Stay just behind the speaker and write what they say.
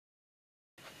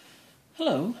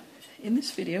Hello, in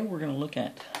this video we're going to look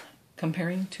at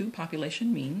comparing two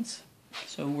population means.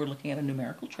 So we're looking at a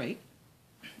numerical trait,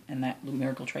 and that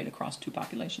numerical trait across two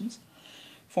populations.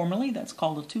 Formally, that's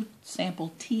called a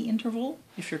two-sample t-interval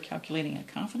if you're calculating a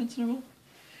confidence interval,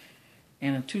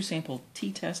 and a two-sample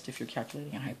t-test if you're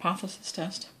calculating a hypothesis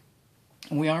test.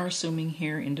 And we are assuming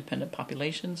here independent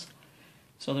populations,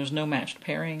 so there's no matched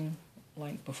pairing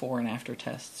like before and after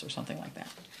tests or something like that.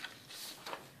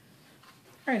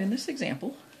 Alright, in this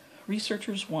example,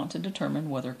 researchers want to determine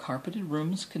whether carpeted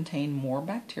rooms contain more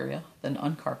bacteria than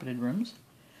uncarpeted rooms.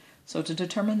 So to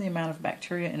determine the amount of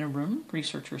bacteria in a room,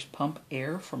 researchers pump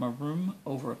air from a room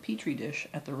over a petri dish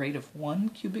at the rate of 1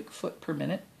 cubic foot per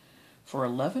minute for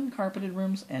 11 carpeted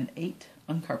rooms and 8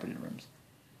 uncarpeted rooms.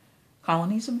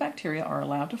 Colonies of bacteria are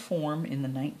allowed to form in the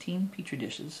 19 petri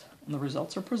dishes, and the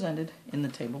results are presented in the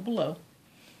table below.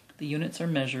 The units are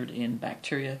measured in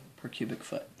bacteria per cubic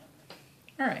foot.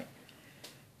 Alright,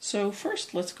 so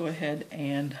first let's go ahead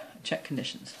and check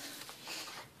conditions.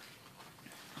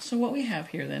 So what we have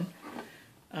here then,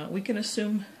 we can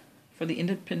assume for the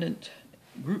independent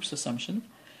groups assumption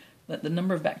that the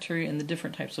number of bacteria in the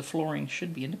different types of flooring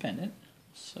should be independent.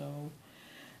 So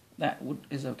that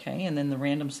is okay, and then the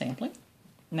random sampling.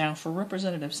 Now for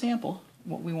representative sample,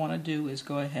 what we want to do is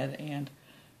go ahead and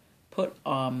put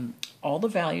all the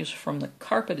values from the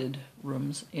carpeted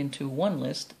rooms into one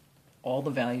list, all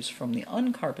the values from the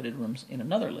uncarpeted rooms in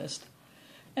another list,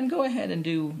 and go ahead and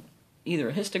do either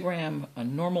a histogram, a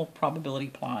normal probability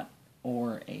plot,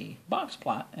 or a box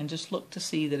plot, and just look to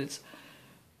see that it's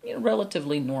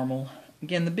relatively normal.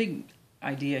 Again, the big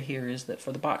idea here is that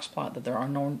for the box plot that there are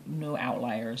no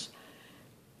outliers.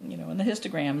 And the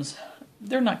histograms,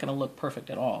 they're not going to look perfect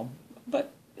at all,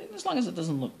 but as long as it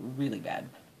doesn't look really bad.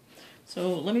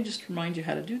 So let me just remind you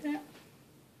how to do that.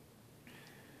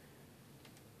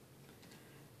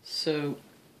 So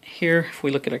here, if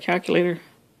we look at our calculator,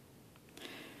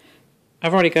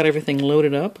 I've already got everything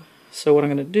loaded up. So what I'm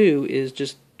going to do is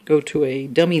just go to a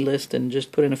dummy list and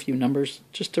just put in a few numbers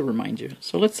just to remind you.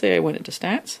 So let's say I went into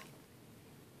stats,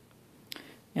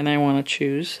 and I want to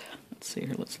choose, let's see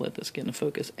here, let's let this get into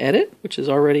focus, edit, which is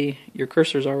already, your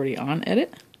cursor's already on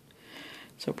edit.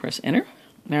 So press enter.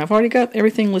 Now I've already got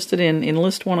everything listed in. In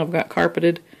list 1 I've got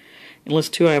carpeted, in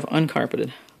list 2 I have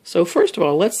uncarpeted. So first of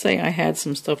all, let's say I had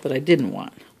some stuff that I didn't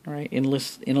want, right, in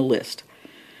a list.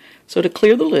 So to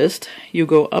clear the list, you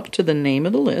go up to the name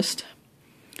of the list,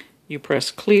 you press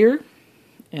clear,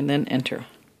 and then enter.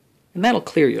 And that'll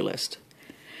clear your list.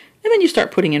 And then you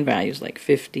start putting in values like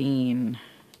 15,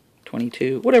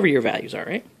 22, whatever your values are,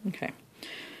 right? Okay.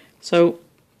 So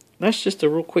that's just a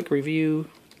real quick review,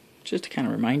 just to kind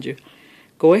of remind you.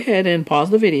 Go ahead and pause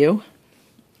the video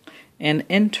and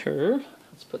enter.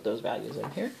 Let's put those values in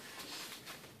here.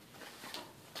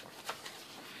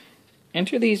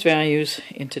 Enter these values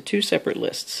into two separate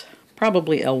lists,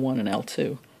 probably L1 and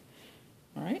L2.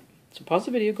 Alright, so pause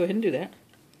the video, go ahead and do that.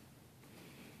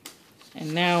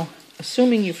 And now,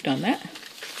 assuming you've done that,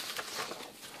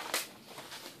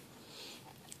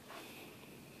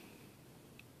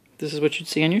 this is what you'd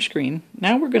see on your screen.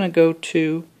 Now we're going to go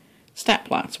to stat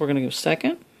plots. We're going to go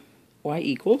second, y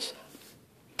equals.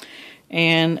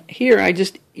 And here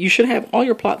you should have all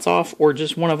your plots off or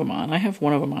just one of them on. I have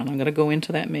one of them on. I'm going to go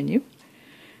into that menu.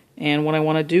 And what I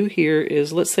want to do here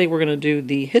is, let's say we're going to do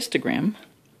the histogram.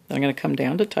 Then I'm going to come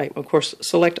down to type. Of course,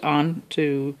 select on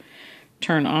to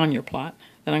turn on your plot.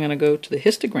 Then I'm going to go to the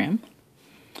histogram,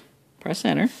 press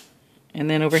enter. And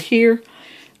then over here,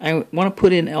 I want to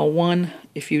put in L1.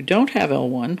 If you don't have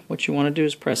L1, what you want to do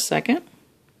is press second,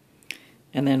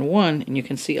 and then 1, and you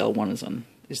can see L1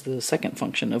 is the second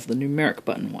function of the numeric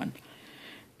button 1.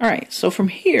 Alright, so from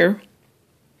here,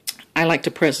 I like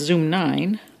to press zoom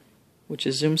 9, which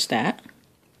is zoom stat.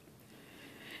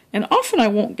 And often I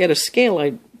won't get a scale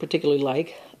I particularly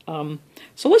like.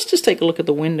 So let's just take a look at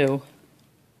the window.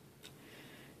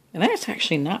 And that's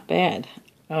actually not bad.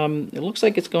 It looks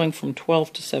like it's going from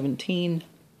 12 to 17.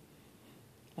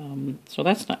 So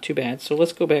that's not too bad. So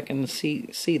let's go back and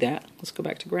see that. Let's go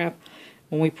back to graph.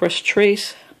 When we press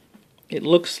trace, it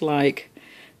looks like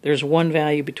there's one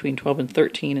value between 12 and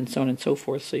 13 and so on and so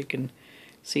forth. So you can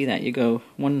see that. You go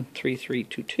 1, 3, 3,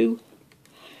 2, 2.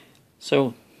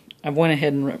 So I went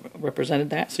ahead and represented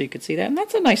that so you could see that. And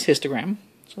that's a nice histogram.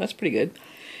 So that's pretty good.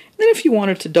 And then if you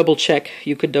wanted to double check,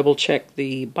 you could double check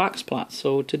the box plot.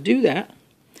 So to do that,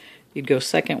 you'd go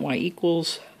second y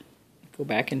equals, go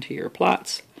back into your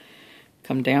plots,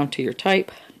 come down to your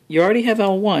type. You already have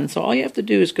L1, so all you have to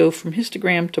do is go from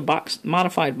histogram to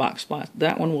modified box plot.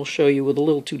 That one will show you with the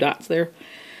little 2 dots there.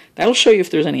 That'll show you if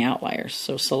there's any outliers.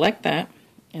 So select that,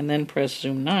 and then press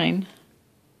zoom 9,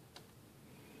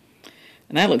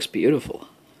 And that looks beautiful.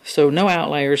 So no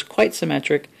outliers, quite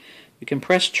symmetric. You can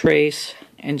press trace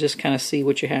and just kind of see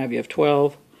what you have. You have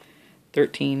 12,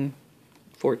 13,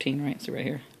 14, right? So right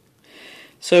here.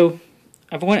 So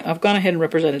I've gone ahead and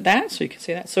represented that, so you can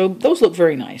see that. So those look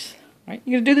very nice, right?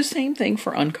 You're going to do the same thing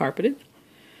for uncarpeted.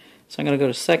 So I'm going to go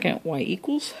to second, y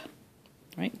equals,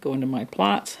 right? Go into my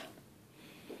plots.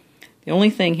 The only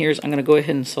thing here is I'm going to go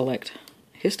ahead and select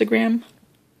histogram,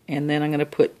 and then I'm going to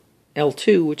put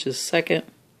L2, which is second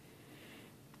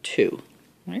 2,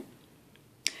 right?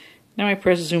 Now I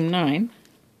press zoom 9.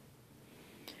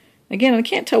 Again, I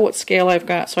can't tell what scale I've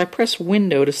got, so I press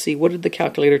window to see what did the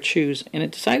calculator choose, and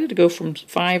it decided to go from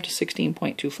 5 to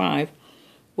 16.25,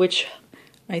 which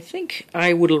I think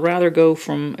I would rather go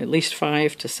from at least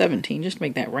 5 to 17, just to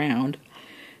make that round.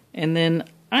 And then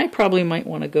I probably might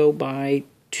want to go by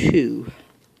 2,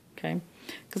 okay?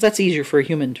 Because that's easier for a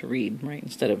human to read, right,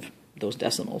 instead of those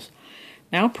decimals.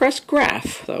 Now press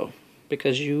graph, though,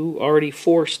 because you already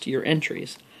forced your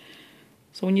entries.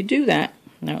 So when you do that,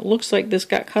 now it looks like this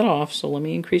got cut off, so let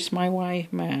me increase my Y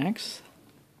max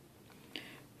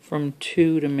from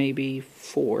 2 to maybe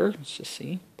 4. Let's just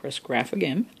see. Press graph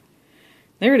again.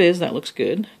 There it is. That looks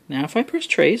good. Now if I press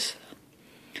trace,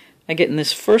 I get in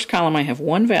this first column I have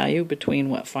one value between,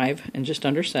 what, 5 and just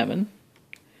under 7.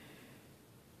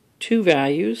 2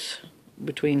 values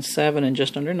between 7 and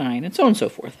just under 9, and so on and so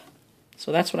forth.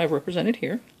 So that's what I've represented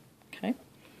here. Okay.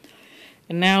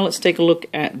 And now let's take a look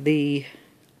at the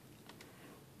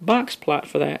box plot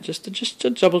for that, just to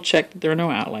double check that there are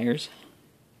no outliers.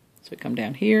 So come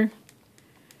down here,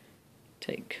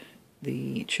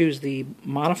 choose the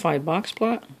modified box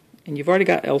plot, and you've already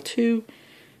got L2,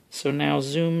 so now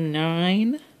zoom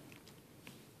 9,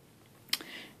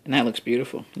 and that looks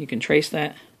beautiful. You can trace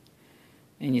that,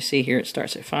 and you see here it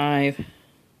starts at 5,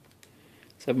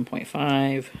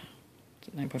 7.5,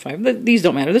 9.5. These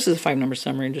don't matter. This is a 5-number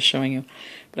summary. I'm just showing you.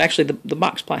 But actually, the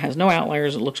box plot has no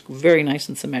outliers. It looks very nice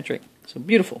and symmetric. So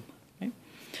beautiful. Okay?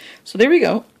 So there we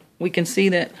go. We can see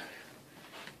that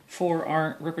for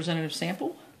our representative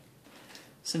sample,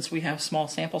 since we have small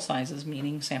sample sizes,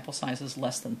 meaning sample sizes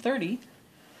less than 30,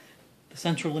 the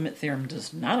central limit theorem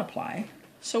does not apply.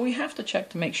 So we have to check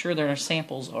to make sure that our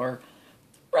samples are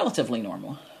relatively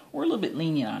normal. We're a little bit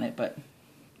lenient on it, but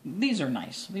these are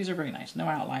nice. These are very nice. No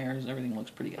outliers. Everything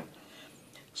looks pretty good.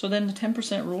 So then the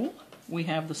 10% rule, we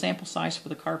have the sample size for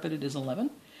the carpeted is 11.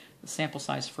 The sample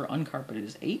size for uncarpeted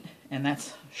is 8. And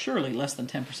that's surely less than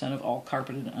 10% of all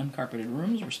carpeted and uncarpeted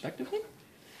rooms, respectively.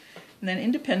 And then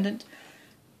independent,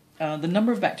 the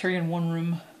number of bacteria in one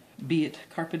room, be it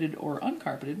carpeted or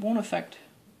uncarpeted, won't affect,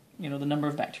 the number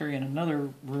of bacteria in another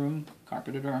room,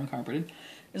 carpeted or uncarpeted,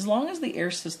 as long as the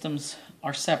air systems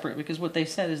are separate, because what they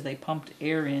said is they pumped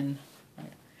air in.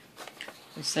 Right?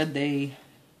 They said they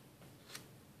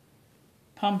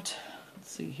pumped, let's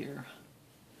see here,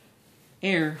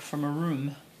 air from a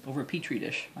room over a petri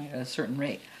dish, right, at a certain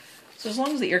rate. So as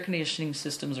long as the air conditioning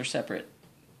systems are separate,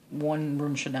 one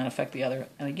room should not affect the other.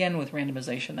 And again, with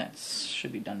randomization, that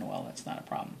should be done well. That's not a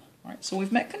problem. All right, so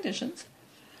we've met conditions.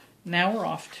 Now we're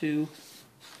off to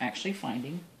actually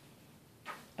finding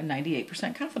a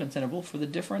 98% confidence interval for the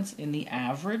difference in the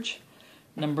average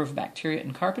number of bacteria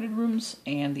in carpeted rooms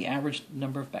and the average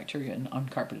number of bacteria in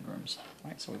uncarpeted rooms. All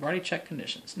right, so we've already checked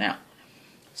conditions. Now,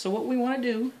 so what we want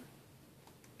to do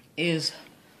is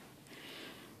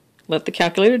let the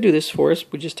calculator do this for us.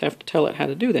 We just have to tell it how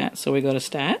to do that. So we go to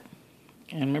Stat,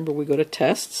 and remember we go to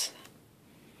Tests,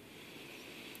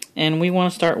 and we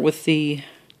want to start with the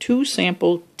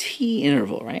 2-sample T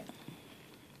interval, right?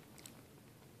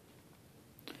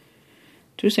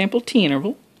 2-sample T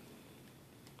interval.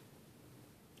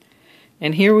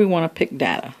 And here we want to pick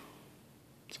data.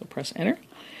 So press enter.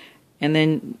 And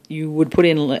then you would put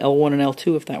in L1 and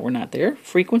L2 if that were not there.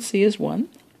 Frequency is 1.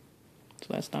 So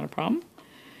that's not a problem.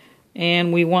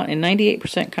 And we want a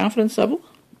 98% confidence level.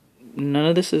 None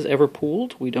of this is ever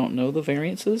pooled. We don't know the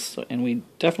variances, and we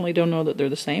definitely don't know that they're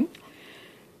the same.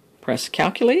 Press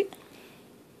calculate.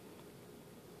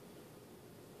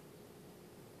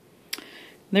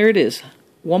 There it is.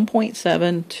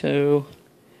 1.7 to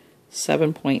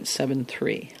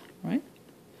 7.73, right?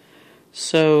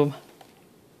 So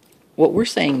what we're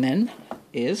saying then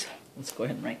is, let's go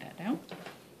ahead and write that down.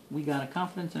 We got a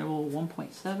confidence interval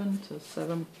 1.7 to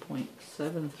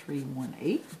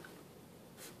 7.7318.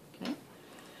 Okay.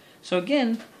 So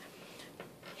again,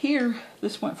 here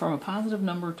this went from a positive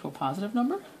number to a positive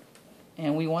number,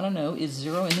 and we want to know, is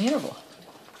 0 in the interval?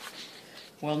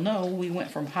 Well, no, we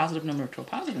went from a positive number to a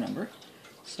positive number.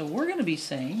 So we're going to be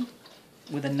saying,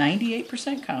 with a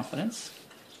 98% confidence,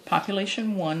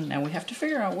 Population 1, now we have to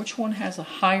figure out which one has a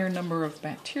higher number of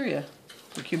bacteria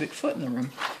per cubic foot in the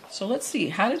room. So let's see,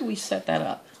 how did we set that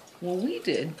up? Well, we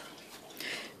did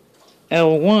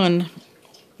L1,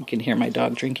 you can hear my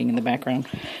dog drinking in the background.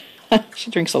 She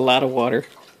drinks a lot of water.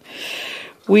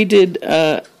 We did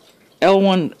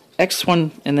L1,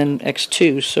 X1, and then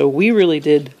X2. So we really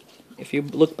did, if you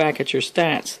look back at your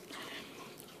stats,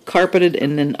 carpeted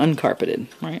and then uncarpeted,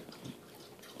 right?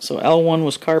 So L1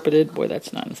 was carpeted. Boy,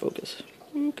 that's not in focus.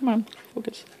 Come on,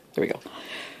 focus. There we go.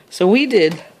 So we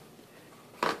did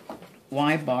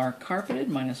Y bar carpeted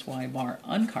minus Y bar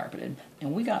uncarpeted,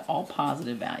 and we got all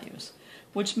positive values,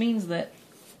 which means that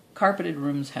carpeted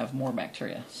rooms have more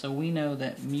bacteria. So we know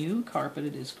that mu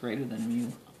carpeted is greater than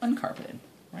mu uncarpeted,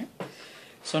 right?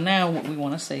 So now what we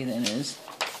want to say then is,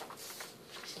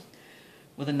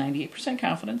 with a 98%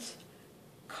 confidence,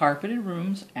 carpeted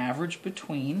rooms average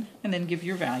between, and then give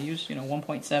your values,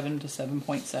 1.7 to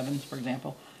 7.7, for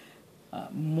example,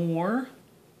 more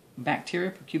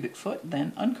bacteria per cubic foot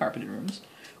than uncarpeted rooms.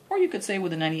 Or you could say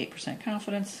with a 98%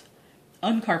 confidence,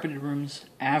 uncarpeted rooms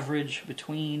average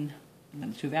between, and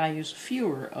then the two values,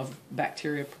 fewer of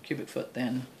bacteria per cubic foot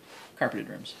than carpeted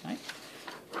rooms, right?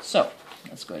 So,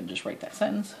 let's go ahead and just write that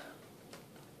sentence.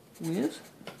 With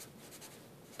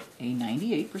a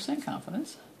 98%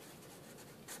 confidence,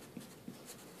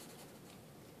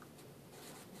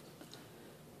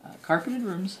 carpeted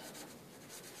rooms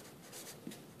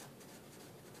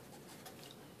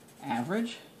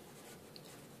average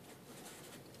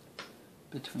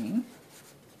between,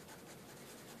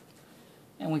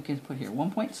 and we can put here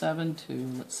 1.7 to,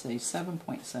 let's say,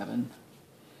 7.7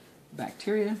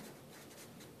 bacteria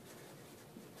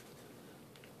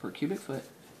per cubic foot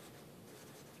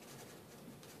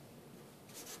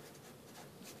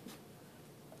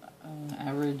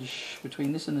average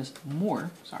between this and this,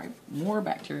 more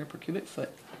bacteria per cubic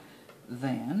foot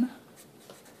than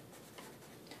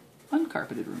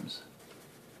uncarpeted rooms.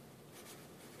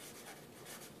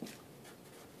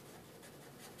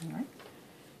 All right.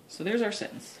 So there's our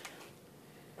sentence.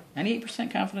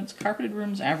 98% confidence, carpeted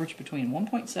rooms average between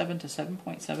 1.7 to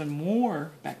 7.7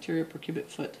 more bacteria per cubic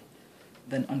foot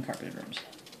than uncarpeted rooms.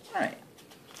 All right.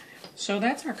 So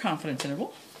that's our confidence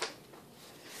interval.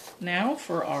 Now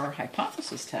for our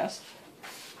hypothesis test,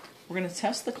 we're going to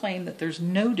test the claim that there's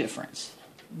no difference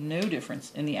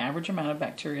in the average amount of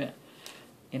bacteria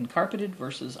in carpeted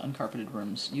versus uncarpeted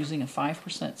rooms using a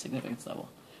 5% significance level.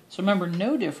 So remember,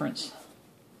 no difference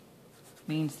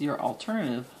means your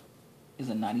alternative is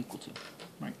a not equal to,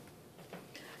 right?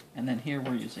 And then here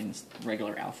we're using this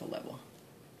regular alpha level.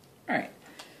 All right.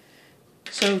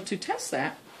 So to test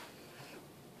that,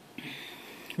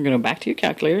 we're going to go back to your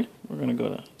calculator. We're going to go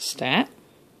to Stat.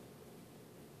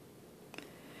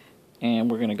 And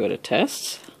we're going to go to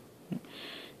Tests.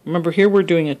 Remember, here we're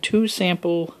doing a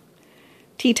two-sample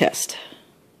t-test.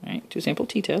 Right? Two-sample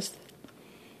t-test.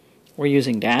 We're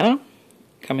using data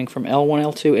coming from L1,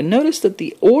 L2. And notice that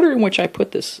the order in which I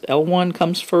put this, L1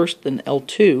 comes first, then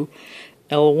L2.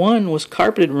 L1 was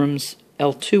carpeted rooms,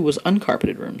 L2 was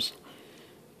uncarpeted rooms.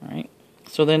 All right.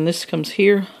 So then this comes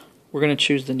here. We're going to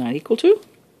choose the not equal to,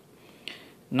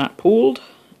 not pooled,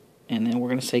 and then we're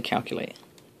going to say calculate.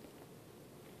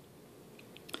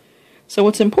 So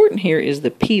what's important here is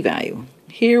the p-value.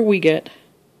 Here we get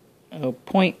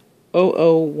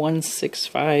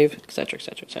 0.00165, etc.,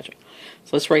 etc., etc. So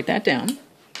let's write that down.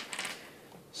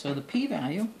 So the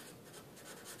p-value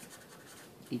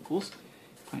equals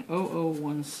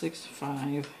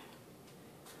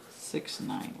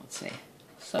 0.0016569, let's say.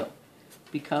 So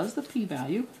because the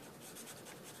p-value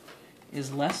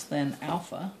is less than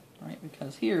alpha, right?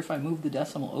 Because here, if I move the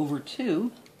decimal over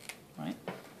 2, right,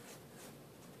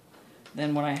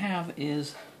 then what I have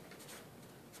is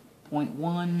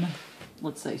 0.1,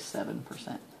 let's say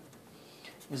 7%,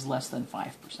 is less than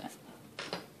 5%.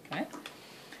 Okay?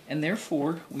 And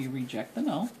therefore, we reject the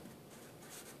null.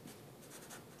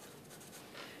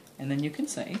 And then you can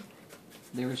say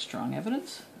there is strong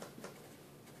evidence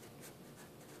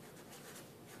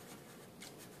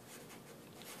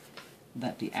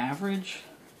that the average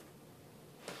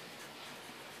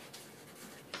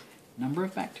number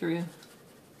of bacteria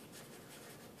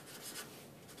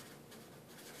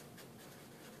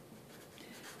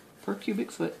per cubic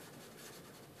foot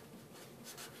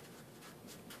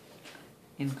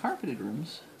in carpeted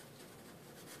rooms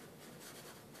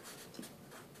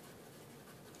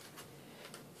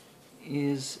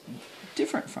is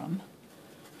different from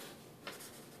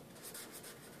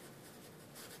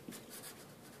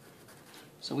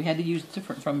so we had to use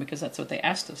different from because that's what they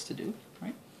asked us to do,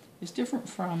 right? Is different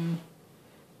from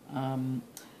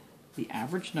the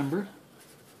average number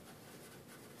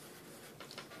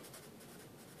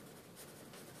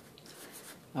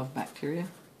of bacteria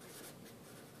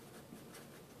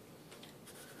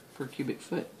per cubic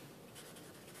foot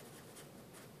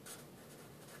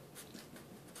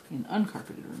in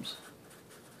uncarpeted rooms.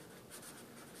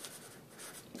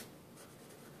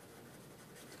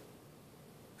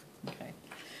 Okay.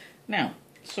 Now,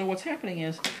 so what's happening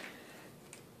is,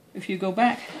 if you go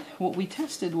back, what we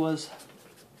tested was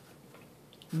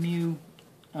mu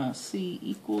C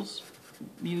equals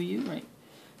mu U, right?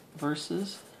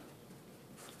 Versus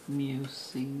mu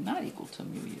C not equal to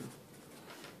mu U.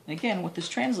 And again, what this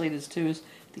translates to is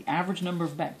the average number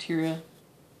of bacteria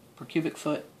per cubic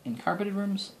foot in carpeted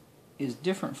rooms is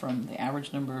different from the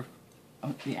average number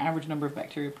of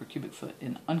bacteria per cubic foot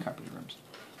in uncarpeted rooms.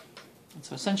 And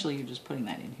so essentially you're just putting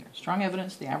that in here. Strong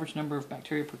evidence the average number of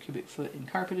bacteria per cubic foot in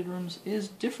carpeted rooms is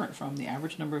different from the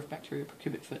average number of bacteria per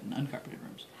cubic foot in uncarpeted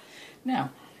rooms. Now,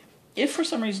 if for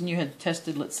some reason you had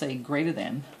tested, let's say, greater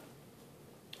than,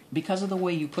 because of the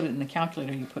way you put it in the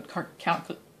calculator, you put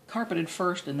carpeted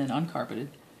first and then uncarpeted,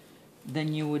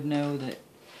 then you would know that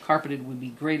carpeted would be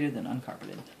greater than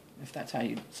uncarpeted, if that's how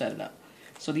you set it up.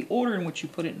 So the order in which you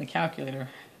put it in the calculator,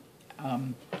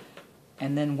 and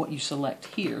then what you select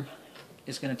here,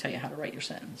 is going to tell you how to write your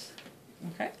sentence.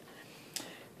 Okay?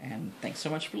 And thanks so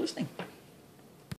much for listening.